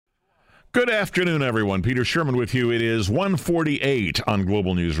Good afternoon, everyone. Peter Sherman with you. It is 1:48 on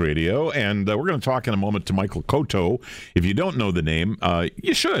Global News Radio, and we're going to talk in a moment to Michael Coteau. If you don't know the name,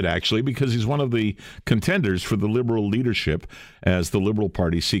 you should, actually, because he's one of the contenders for the Liberal leadership as the Liberal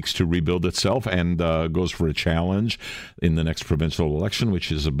Party seeks to rebuild itself and goes for a challenge in the next provincial election,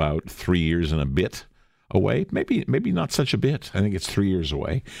 which is about 3 years and a bit away. Maybe not such a bit. I think it's 3 years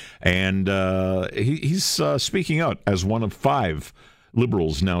away. And he's speaking out as one of five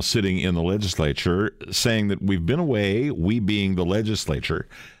Liberals now sitting in the legislature, saying that we've been away, we being the legislature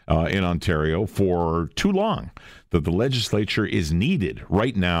in Ontario, for too long, that the legislature is needed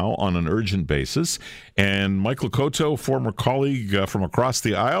right now on an urgent basis. And Michael Coteau, former colleague from across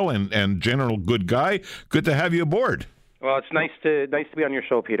the aisle and general good guy, good to have you aboard. Well, it's nice to be on your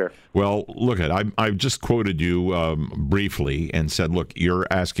show, Peter. Well, look, I've just quoted you briefly and said, look, you're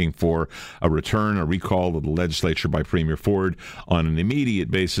asking for a recall of the legislature by Premier Ford on an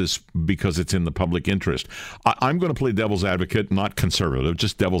immediate basis because it's in the public interest. I'm going to play devil's advocate, not conservative,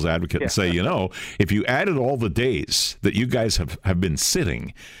 just devil's advocate, and say, if you added all the days that you guys have been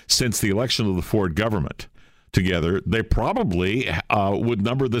sitting since the election of the Ford government together, they probably would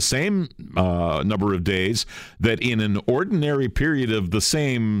number the same number of days that in an ordinary period of the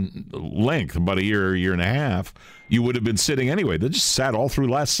same length, about a year and a half, you would have been sitting anyway. They just sat all through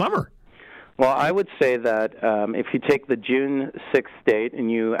last summer. Well, I would say that if you take the June 6th date and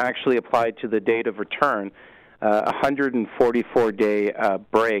you actually apply to the date of return, 144-day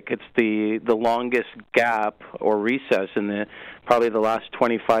break. It's the longest gap or recess in probably the last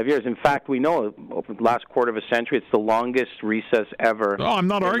 25 years. In fact, we know over the last quarter of a century, it's the longest recess ever. Oh, I'm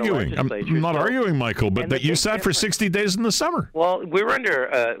not arguing. I'm not arguing, Michael, but that you sat for 60 days in the summer. Well, we were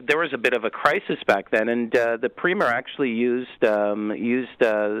under, there was a bit of a crisis back then, and the Premier actually used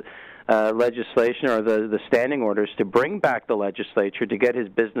legislation or the standing orders to bring back the legislature to get his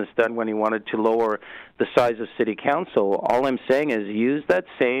business done when he wanted to lower the size of city council. All I'm saying is use that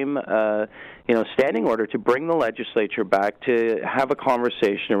same standing order to bring the legislature back to have a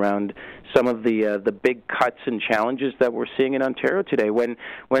conversation around some of the big cuts and challenges that we're seeing in Ontario today. When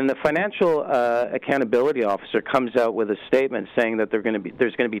the Financial Accountability Officer comes out with a statement saying that there's going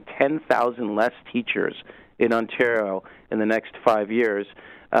to be 10,000 less teachers in Ontario in the next 5 years,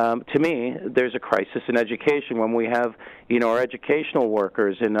 to me, there's a crisis in education when we have, our educational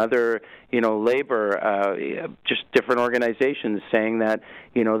workers and other, labor, just different organizations saying that,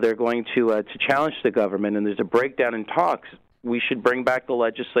 they're going to challenge the government, and there's a breakdown in talks. We should bring back the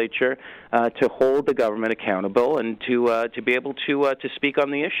legislature to hold the government accountable and to be able to speak on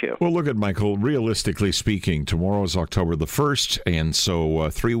the issue. Well, look at Michael. Realistically speaking, tomorrow is October the 1st, and so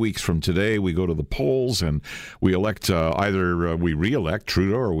 3 weeks from today we go to the polls and we elect either we re-elect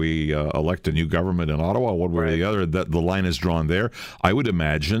Trudeau or we elect a new government in Ottawa. One way or the other, that the line is drawn there. I would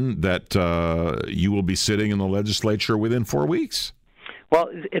imagine that you will be sitting in the legislature within 4 weeks. Well,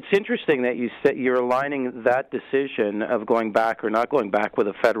 it's interesting that you're aligning that decision of going back or not going back with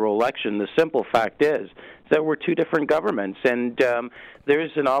a federal election. The simple fact is that we're two different governments, and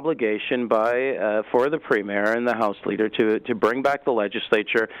there's an obligation for the Premier and the House Leader to bring back the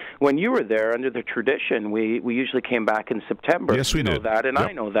legislature. When you were there, under the tradition, we usually came back in September. Yes, we did. You know that, and yep.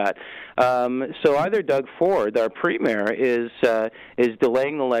 I know that. So either Doug Ford, our Premier, is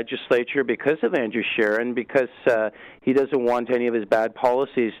delaying the legislature because of Andrew Scheer and because he doesn't want any of his bad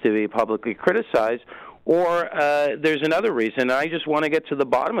policies to be publicly criticized, or there's another reason. I just want to get to the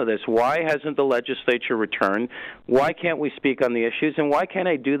bottom of this. Why hasn't the legislature returned? Why can't we speak on the issues? And why can't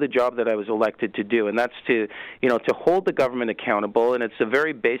I do the job that I was elected to do? And that's to hold the government accountable. And it's a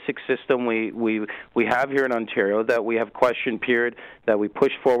very basic system we have here in Ontario, that we have question period, that we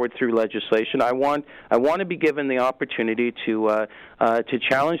push forward through legislation. I want to be given the opportunity to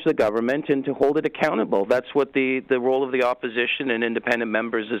challenge the government and to hold it accountable. That's what the role of the opposition and independent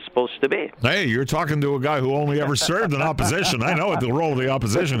members is supposed to be. Hey, you're talking to a guy who only ever served in opposition. I know what the role of the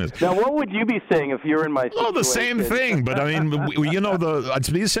opposition is. Now, what would you be saying if you're in my situation? Oh, the same thing. But I mean, I'd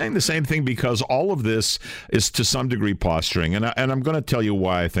saying the same thing because all of this is to some degree posturing, and I'm going to tell you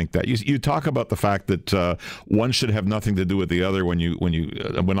why I think that. You talk about the fact that one should have nothing to do with the other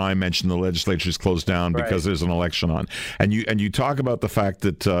when I mention the legislature is closed down because there's an election on, and you talk about the fact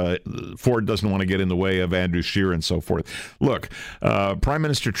that Ford doesn't want to get in the way of Andrew Scheer and so forth. Look, Prime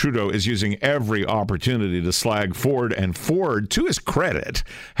Minister Trudeau is using every opportunity to slag Ford, and Ford, to his credit,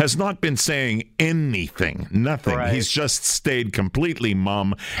 has not been saying anything, nothing. Right. He's just stayed completely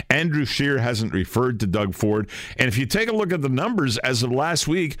mum. Andrew Scheer hasn't referred to Doug Ford, and if you take a look at the numbers as of last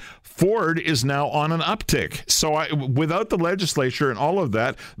week, Ford is now on an uptick. So without the legislature and all of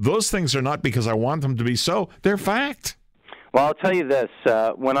that, those things are not because I want them to be so, they're fact. Well, I'll tell you this.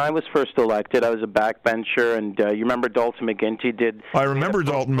 When I was first elected, I was a backbencher, and you remember Dalton McGuinty did... I remember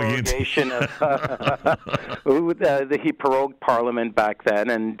Dalton McGuinty. He prorogued Parliament back then,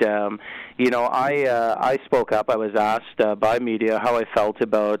 and, I spoke up. I was asked by media how I felt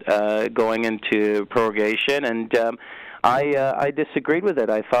about going into prorogation, and I disagreed with it.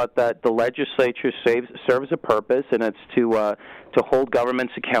 I thought that the legislature serves a purpose, and it's to hold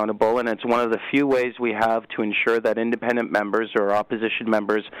governments accountable, and it's one of the few ways we have to ensure that independent members or opposition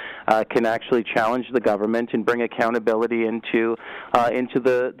members can actually challenge the government and bring accountability into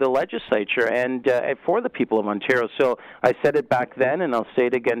the legislature and for the people of Ontario. So I said it back then, and I'll say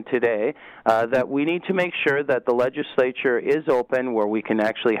it again today, that we need to make sure that the legislature is open, where we can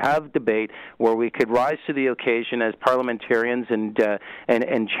actually have debate, where we could rise to the occasion as parliamentarians and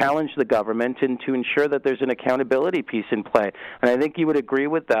challenge the government, and to ensure that there's an accountability piece in play. And I think you would agree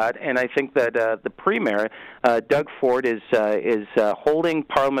with that. And I think that the Premier, Doug Ford, is holding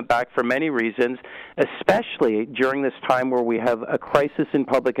Parliament back for many reasons, especially during this time where we have a crisis in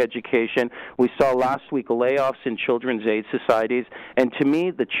public education. We saw last week layoffs in children's aid societies. And to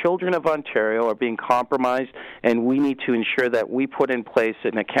me, the children of Ontario are being compromised, and we need to ensure that we put in place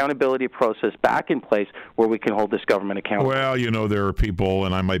an accountability process back in place where we can hold this government accountable. Well, there are people,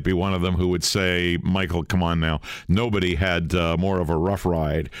 and I might be one of them, who would say, Michael, come on now, nobody had more of a rough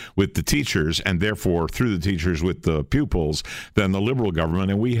ride with the teachers, and therefore through the teachers with the pupils, than the Liberal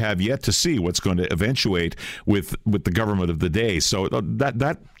government, and we have yet to see what's going to eventuate with the government of the day. So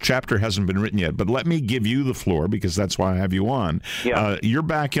that chapter hasn't been written yet, but let me give you the floor, because that's why I have you on. Yeah.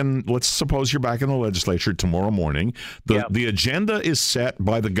 Let's suppose you're back in the legislature tomorrow morning. The agenda is set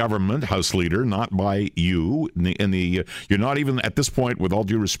by the government House Leader, not by you. You're not even, at this point, with all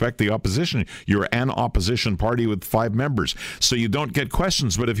due respect, the opposition. You're an opposition party with 5 members, so you don't get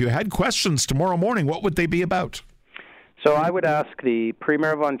questions. But if you had questions tomorrow morning, what would they be about? So I would ask the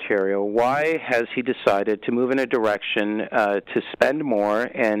Premier of Ontario, why has he decided to move in a direction to spend more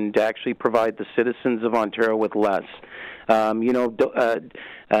and actually provide the citizens of Ontario with less?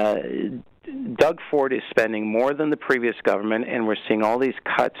 Doug Ford is spending more than the previous government, and we're seeing all these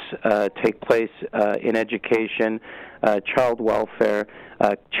cuts take place in education, child welfare,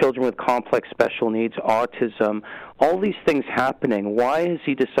 children with complex special needs, autism, all these things happening. Why has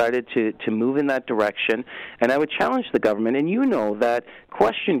he decided to move in that direction? And I would challenge the government, and that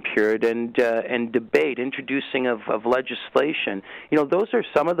question period and debate, introducing of legislation, those are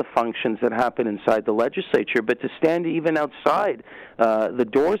some of the functions that happen inside the legislature, but to stand even outside the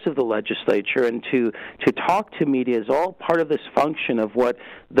doors of the legislature and to talk to media is all part of this function of what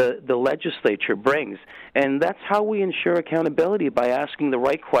the legislature brings. And that's how we ensure accountability, by asking the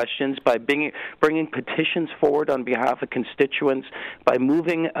right questions, by bringing petitions forward on behalf of constituents, by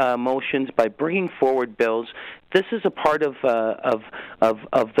moving motions, by bringing forward bills. This is a part of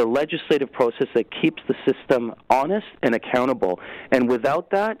the legislative process that keeps the system honest and accountable. And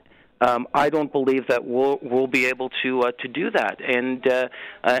without that, I don't believe that we'll be able to do that, and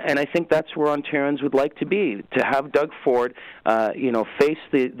I think that's where Ontarians would like to be, to have Doug Ford, face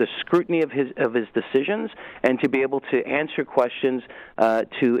the scrutiny of his decisions, and to be able to answer questions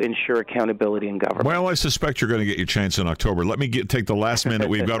to ensure accountability in government. Well, I suspect you're going to get your chance in October. Let me take the last minute.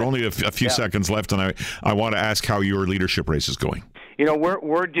 We've got only a few seconds left, and I want to ask how your leadership race is going.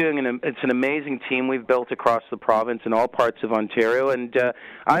 We're doing it's an amazing team we've built across the province in all parts of Ontario, and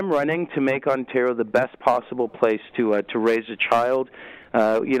I'm running to make Ontario the best possible place to raise a child.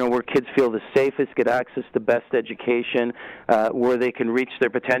 Where kids feel the safest, get access to best education, where they can reach their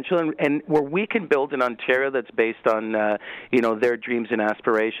potential, and where we can build an Ontario that's based on, their dreams and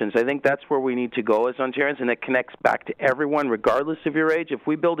aspirations. I think that's where we need to go as Ontarians, and it connects back to everyone, regardless of your age. If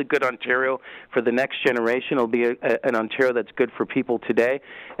we build a good Ontario for the next generation, it'll be an Ontario that's good for people today,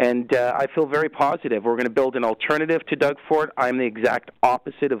 and I feel very positive. We're going to build an alternative to Doug Ford. I'm the exact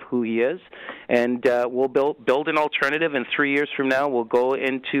opposite of who he is, and we'll build an alternative, and 3 years from now, we'll go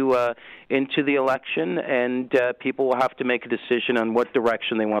into the election, and people will have to make a decision on what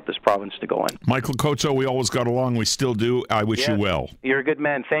direction they want this province to go in. Michael Coteau, we always got along. We still do. I wish you well. You're a good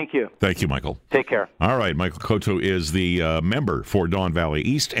man. Thank you. Thank you, Michael. Take care. All right. Michael Coteau is the member for Don Valley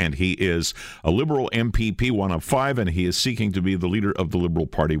East, and he is a Liberal MPP, one of 5, and he is seeking to be the leader of the Liberal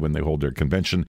Party when they hold their convention.